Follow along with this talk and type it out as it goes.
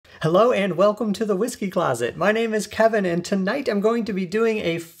Hello and welcome to the Whiskey Closet. My name is Kevin and tonight I'm going to be doing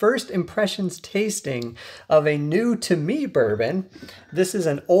a first impressions tasting of a new to me bourbon. This is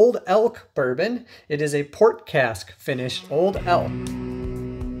an Old Elk bourbon. It is a port cask finished Old Elk.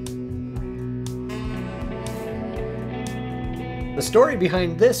 The story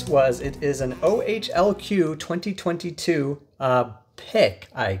behind this was it is an OHLQ 2022 pick,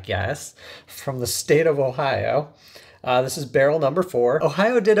 I guess, from the state of Ohio. This is barrel number 4.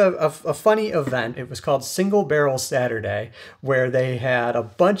 Ohio did a funny event. It was called Single Barrel Saturday, where they had a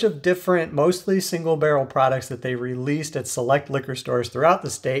bunch of different, mostly single barrel products that they released at select liquor stores throughout the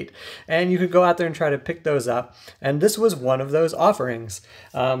state, and you could go out there and try to pick those up. And this was one of those offerings.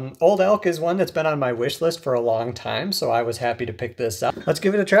 Old Elk is one that's been on my wish list for a long time, so I was happy to pick this up. Let's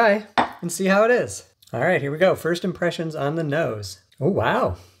give it a try and see how it is. All right, here we go. First impressions on the nose. Oh,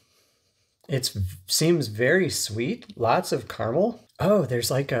 wow. It seems very sweet, lots of caramel. Oh, there's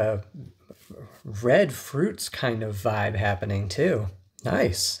like a red fruits kind of vibe happening too.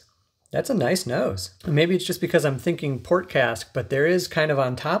 Nice. That's a nice nose. Maybe it's just because I'm thinking port cask, but there is kind of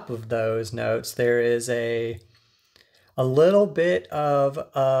on top of those notes, there is a little bit of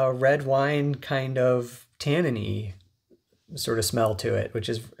a red wine kind of tannin-y sort of smell to it, which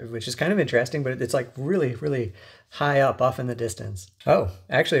is kind of interesting, but it's like really, really high up off in the distance. Oh,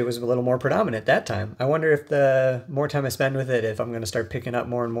 actually it was a little more predominant that time. I wonder if the more time I spend with it, if I'm going to start picking up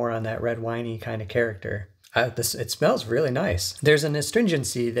more and more on that red winey kind of character. It smells really nice. There's an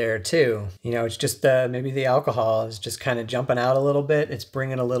astringency there too. You know, it's just maybe the alcohol is just kind of jumping out a little bit. It's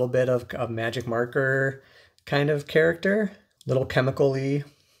bringing a little bit of magic marker kind of character, little chemical-y,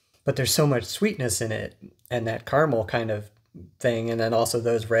 but there's so much sweetness in it and that caramel kind of thing, and then also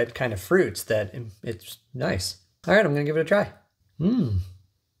those red kind of fruits that it's nice. All right, I'm gonna give it a try.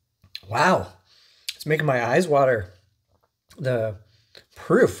 Wow, it's making my eyes water. The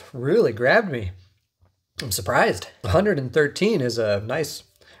proof really grabbed me. I'm surprised. 113 is a nice,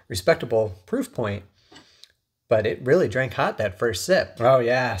 respectable proof point, but it really drank hot that first sip. Oh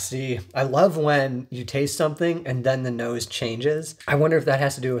yeah, see, I love when you taste something and then the nose changes. I wonder if that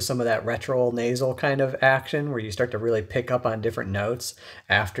has to do with some of that retronasal kind of action where you start to really pick up on different notes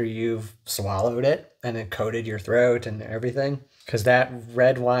after you've swallowed it and it coated your throat and everything. Because that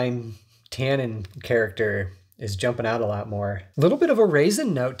red wine tannin character is jumping out a lot more. A little bit of a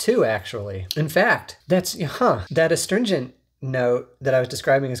raisin note too, actually. In fact, that astringent note that I was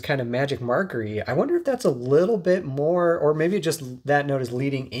describing as kind of magic markery. I wonder if that's a little bit more, or maybe just that note is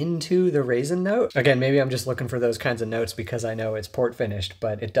leading into the raisin note. Again, maybe I'm just looking for those kinds of notes because I know it's port finished,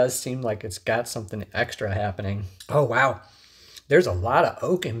 but it does seem like it's got something extra happening. Oh, wow. There's a lot of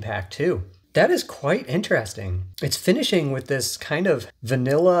oak impact too. That is quite interesting. It's finishing with this kind of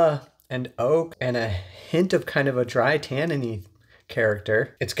vanilla and oak and a hint of kind of a dry tannin-y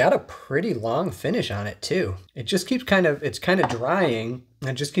character. It's got a pretty long finish on it too. It just keeps it's kind of drying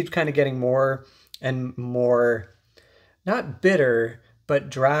and just keeps kind of getting more and more, not bitter, but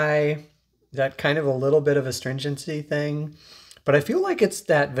dry, that kind of a little bit of astringency thing. But I feel like it's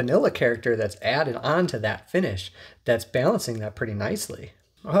that vanilla character that's added on to that finish that's balancing that pretty nicely.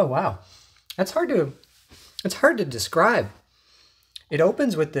 Oh, wow. It's hard to describe. It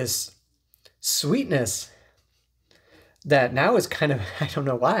opens with this sweetness that now is kind of, I don't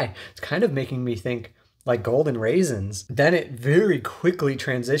know why, it's kind of making me think like golden raisins. Then it very quickly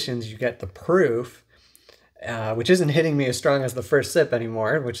transitions. You get the proof, which isn't hitting me as strong as the first sip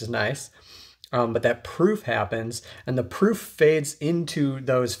anymore, which is nice. But that proof happens, and the proof fades into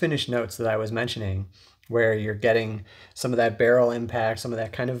those finish notes that I was mentioning, where you're getting some of that barrel impact, some of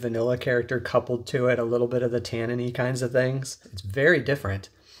that kind of vanilla character coupled to it, a little bit of the tannin-y kinds of things. It's very different,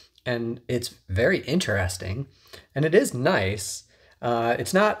 and it's very interesting. And it is nice.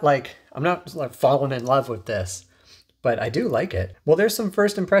 It's not like, I'm not like falling in love with this, but I do like it. Well, there's some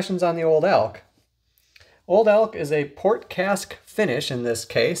first impressions on the Old Elk. Old Elk is a port cask finish in this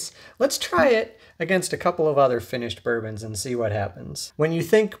case. Let's try it against a couple of other finished bourbons and see what happens. When you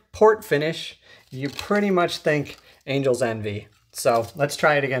think port finish, you pretty much think Angel's Envy. So let's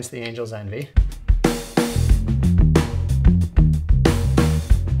try it against the Angel's Envy.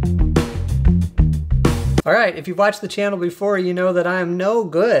 All right, if you've watched the channel before, you know that I'm no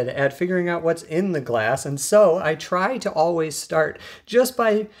good at figuring out what's in the glass, and so I try to always start just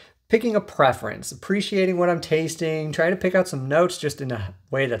by picking a preference, appreciating what I'm tasting, try to pick out some notes just in a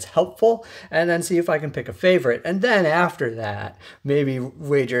way that's helpful, and then see if I can pick a favorite. And then after that, maybe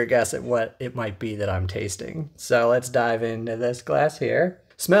wager a guess at what it might be that I'm tasting. So let's dive into this glass here.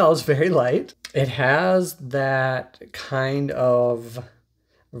 Smells very light. It has that kind of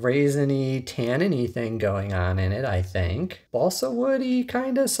raisiny, tanniny thing going on in it, I think. Balsa woody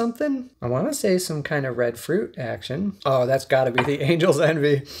kind of something. I want to say some kind of red fruit action. Oh, that's got to be the Angel's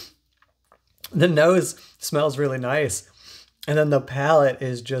Envy. The nose smells really nice. And then the palate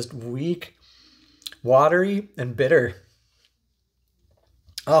is just weak, watery, and bitter.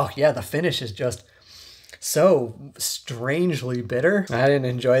 Oh, yeah, the finish is just so strangely bitter. I didn't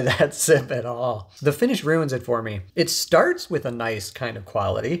enjoy that sip at all. The finish ruins it for me. It starts with a nice kind of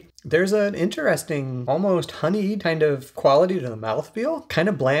quality. There's an interesting, almost honey kind of quality to the mouthfeel. Kind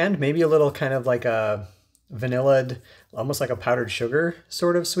of bland, maybe a little kind of like a vanilla'd, almost like a powdered sugar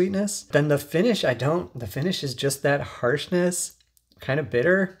sort of sweetness. Then the finish, the finish is just that harshness, kind of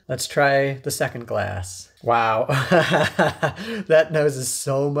bitter. Let's try the second glass. Wow, that nose is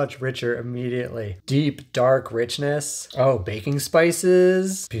so much richer immediately. Deep, dark richness. Oh, baking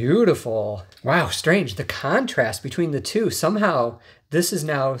spices. Beautiful. Wow, strange. The contrast between the two. Somehow, this is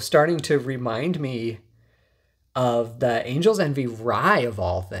now starting to remind me of the Angel's Envy rye of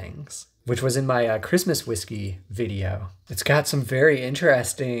all things, which was in my Christmas whiskey video. It's got some very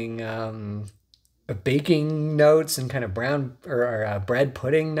interesting baking notes and kind of brown or bread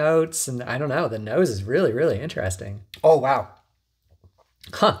pudding notes. And I don't know, the nose is really, really interesting. Oh, wow.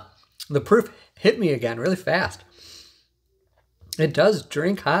 Huh. The proof hit me again really fast. It does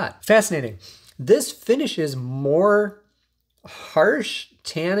drink hot. Fascinating. This finishes more harsh,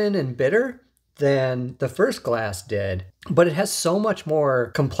 tannin, and bitter than the first glass did, but it has so much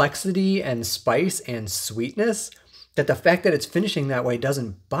more complexity and spice and sweetness that the fact that it's finishing that way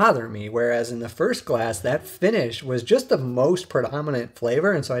doesn't bother me, whereas in the first glass, that finish was just the most predominant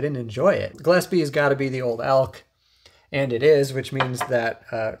flavor, and so I didn't enjoy it. Glass B has got to be the Old Elk, and it is, which means that,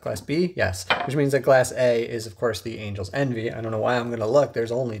 Glass B? Yes. Which means that Glass A is, of course, the Angel's Envy. I don't know why I'm going to look. There's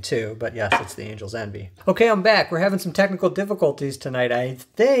only two, but yes, it's the Angel's Envy. Okay, I'm back. We're having some technical difficulties tonight. I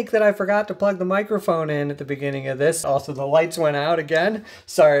think that I forgot to plug the microphone in at the beginning of this. Also, the lights went out again.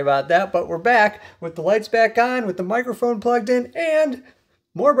 Sorry about that, but we're back with the lights back on, with the microphone plugged in, and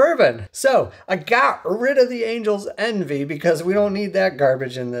more bourbon. So I got rid of the Angel's Envy because we don't need that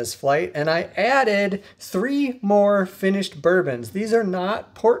garbage in this flight. And I added 3 more finished bourbons. These are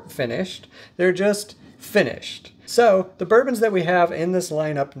not port finished. They're just finished. So the bourbons that we have in this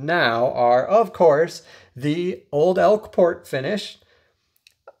lineup now are, of course, the Old Elk Port finish.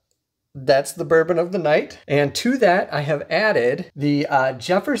 That's the bourbon of the night. And to that, I have added the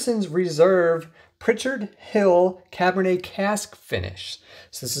Jefferson's Reserve Pritchard Hill Cabernet Cask finish.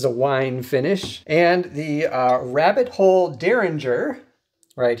 So this is a wine finish. And the Rabbit Hole Derringer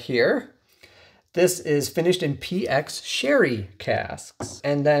right here. This is finished in PX Sherry casks.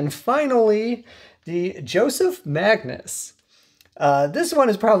 And then finally, the Joseph Magnus. This one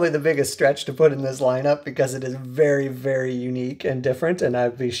is probably the biggest stretch to put in this lineup because it is very, very unique and different, and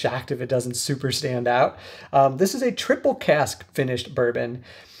I'd be shocked if it doesn't super stand out. This is a triple cask finished bourbon.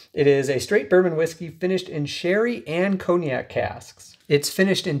 It is a straight bourbon whiskey finished in sherry and cognac casks. It's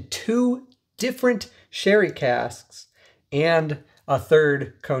finished in 2 different sherry casks and a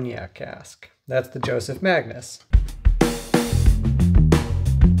 3rd cognac cask. That's the Joseph Magnus.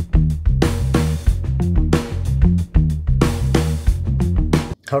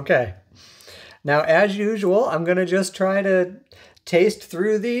 Okay, now as usual, I'm gonna just try to taste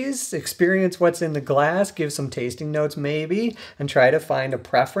through these, experience what's in the glass, give some tasting notes maybe, and try to find a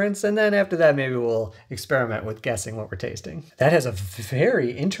preference. And then after that, maybe we'll experiment with guessing what we're tasting. That has a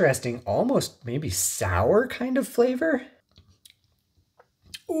very interesting, almost maybe sour kind of flavor.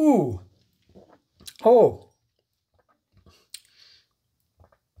 Ooh. Oh.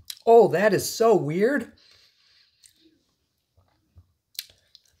 Oh, that is so weird.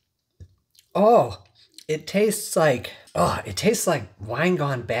 Oh, it tastes like, wine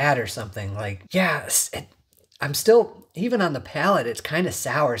gone bad or something. Like, yeah, I'm still, even on the palate, it's kind of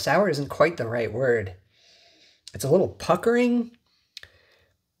sour. Sour isn't quite the right word. It's a little puckering.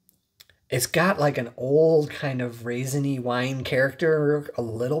 It's got like an old kind of raisiny wine character a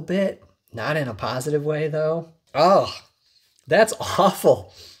little bit. Not in a positive way, though. Oh, that's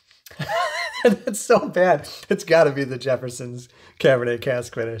awful. That's so bad. It's got to be the Jefferson's Cabernet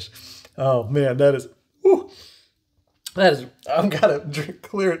Cask finish. Oh man, that is, whew, that is, I've got to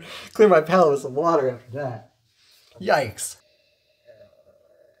clear my palate with some water after that. Yikes.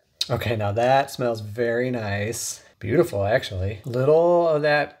 Okay, now that smells very nice. Beautiful, actually. Little of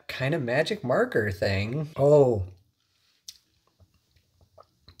that kind of magic marker thing. Oh.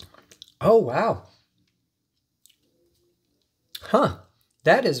 Oh, wow. Huh.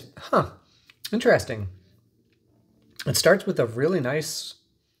 That is, interesting. It starts with a really nice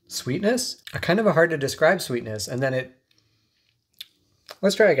sweetness, a kind of a hard to describe sweetness, and then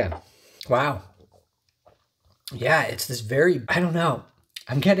Let's try again. Wow. Yeah, it's this very, I don't know.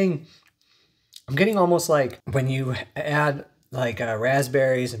 I'm getting almost like when you add like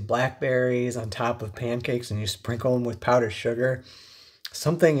raspberries and blackberries on top of pancakes and you sprinkle them with powdered sugar.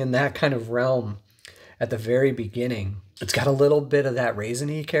 Something in that kind of realm at the very beginning. It's got a little bit of that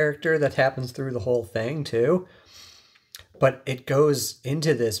raisiny character that happens through the whole thing too. But it goes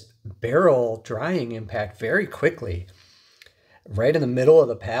into this barrel drying impact very quickly, right in the middle of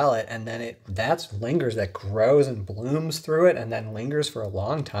the palate, and then that lingers, that grows and blooms through it, and then lingers for a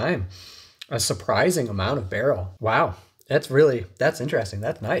long time. A surprising amount of barrel. Wow, that's interesting.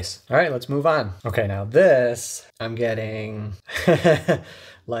 That's nice. All right, let's move on. Okay, now this, I'm getting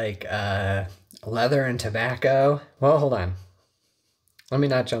like leather and tobacco. Well, hold on. Let me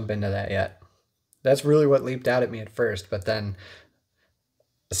not jump into that yet. That's really what leaped out at me at first, but then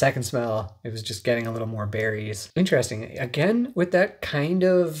the second smell, it was just getting a little more berries. Interesting. Again, with that kind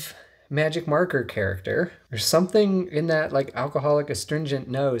of magic marker character, there's something in that like alcoholic astringent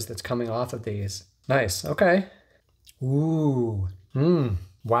nose that's coming off of these. Nice. Okay. Ooh.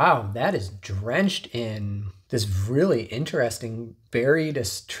 Wow, that is drenched in this really interesting berried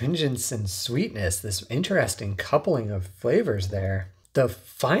astringence and sweetness, this interesting coupling of flavors there. The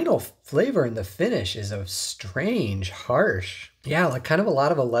final flavor in the finish is a strange, harsh, yeah, like kind of a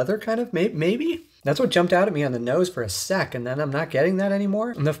lot of a leather kind of, maybe? That's what jumped out at me on the nose for a sec, and then I'm not getting that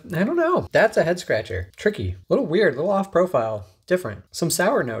anymore. And I don't know. That's a head scratcher. Tricky. A little weird, a little off profile, different. Some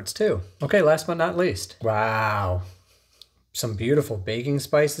sour notes too. Okay, last but not least. Wow. Some beautiful baking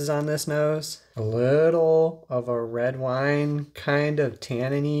spices on this nose. A little of a red wine kind of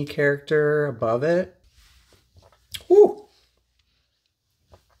tanniny character above it. Woo!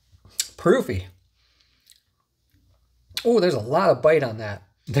 Proofy. Oh, there's a lot of bite on that.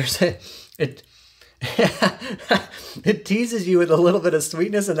 It teases you with a little bit of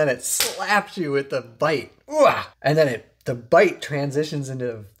sweetness, and then it slaps you with the bite. Ooh! And then the bite transitions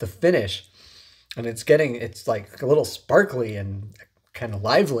into the finish. And it's like a little sparkly and kind of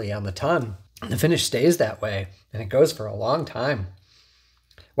lively on the tongue. And the finish stays that way, and it goes for a long time.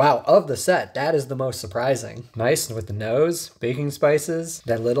 Wow, of the set, that is the most surprising. Nice with the nose, baking spices,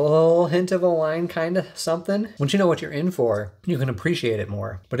 that little hint of a wine kind of something. Once you know what you're in for, you can appreciate it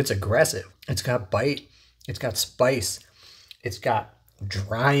more. But it's aggressive. It's got bite. It's got spice. It's got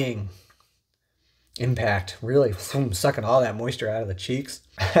drying impact, really sucking all that moisture out of the cheeks,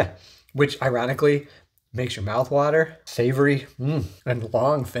 which ironically makes your mouth water, savory, and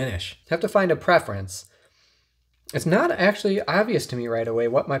long finish. You have to find a preference. It's not actually obvious to me right away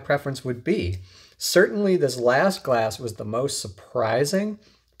what my preference would be. Certainly this last glass was the most surprising,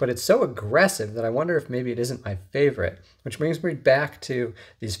 but it's so aggressive that I wonder if maybe it isn't my favorite, which brings me back to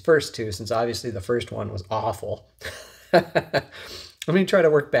these first two, since obviously the first one was awful. Let me try to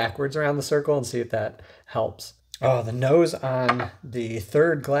work backwards around the circle and see if that helps. Oh, the nose on the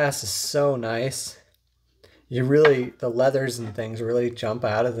third glass is so nice. The leathers and things really jump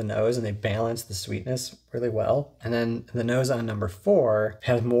out of the nose, and they balance the sweetness really well. And then the nose on number 4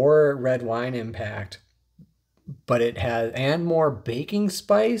 has more red wine impact, but and more baking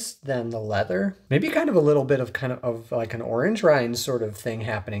spice than the leather. Maybe kind of a little bit of like an orange rind sort of thing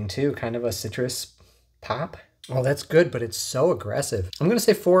happening too, kind of a citrus pop. Oh, that's good, but it's so aggressive. I'm gonna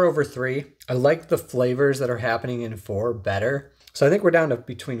say 4/3. I like the flavors that are happening in 4 better. So I think we're down to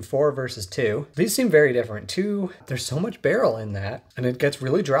between 4 versus 2. These seem very different. 2, there's so much barrel in that, and it gets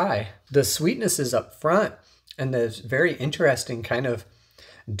really dry. The sweetness is up front, and there's very interesting kind of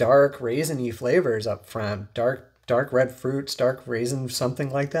dark raisiny flavors up front. Dark red fruits, dark raisin, something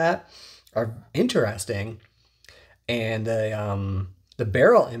like that, are interesting. And the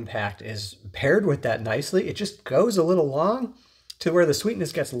barrel impact is paired with that nicely. It just goes a little long to where the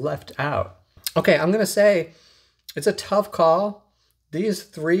sweetness gets left out. Okay, I'm gonna say it's a tough call. These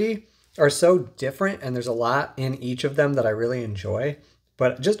 3 are so different, and there's a lot in each of them that I really enjoy.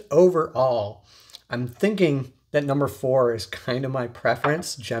 But just overall, I'm thinking that number 4 is kind of my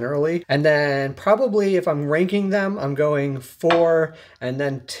preference generally. And then probably if I'm ranking them, I'm going 4, and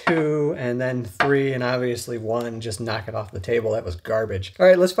then 2, and then 3, and obviously 1, just knock it off the table. That was garbage. All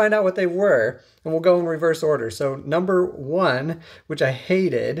right, let's find out what they were, and we'll go in reverse order. So number 1, which I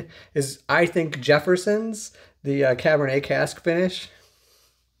hated, is I think Jefferson's, the Cabernet cask finish.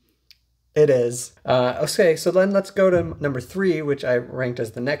 It is. Okay, so then let's go to number 3, which I ranked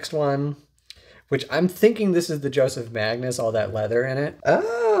as the next one, which I'm thinking this is the Joseph Magnus, all that leather in it.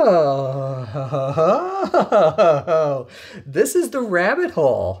 Oh, this is the rabbit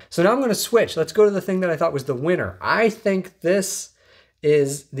hole. So now I'm going to switch. Let's go to the thing that I thought was the winner. I think this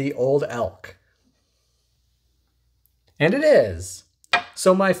is the Old Elk. And it is.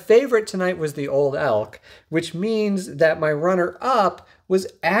 So my favorite tonight was the Old Elk, which means that my runner-up was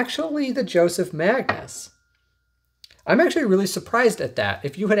actually the Joseph Magnus. I'm actually really surprised at that.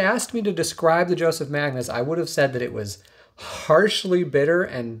 If you had asked me to describe the Joseph Magnus, I would have said that it was harshly bitter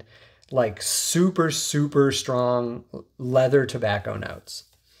and like super, super strong leather tobacco notes.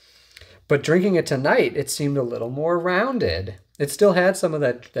 But drinking it tonight, it seemed a little more rounded. It still had some of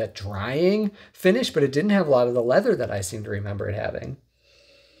that drying finish, but it didn't have a lot of the leather that I seem to remember it having.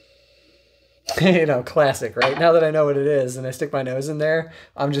 You know, classic, right? Now that I know what it is and I stick my nose in there,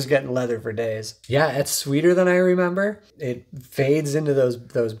 I'm just getting leather for days. Yeah, it's sweeter than I remember. It fades into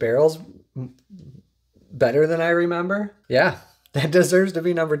those barrels better than I remember. Yeah, that deserves to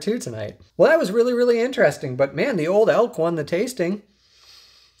be number 2 tonight. Well, that was really, really interesting. But man, the Old Elk won the tasting.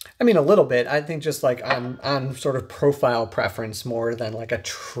 I mean, a little bit. I think just like on sort of profile preference more than like a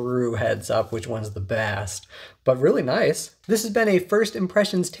true heads up which one's the best. But really nice. This has been a first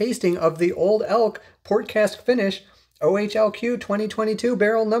impressions tasting of the Old Elk Port Cask Finish OHLQ 2022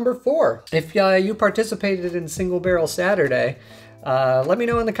 barrel number 4. If you participated in Single Barrel Saturday, let me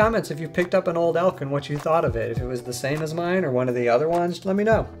know in the comments if you picked up an Old Elk and what you thought of it. If it was the same as mine or one of the other ones, let me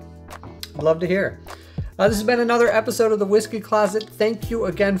know. I'd love to hear. This has been another episode of The Whiskey Closet. Thank you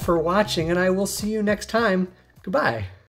again for watching, and I will see you next time. Goodbye.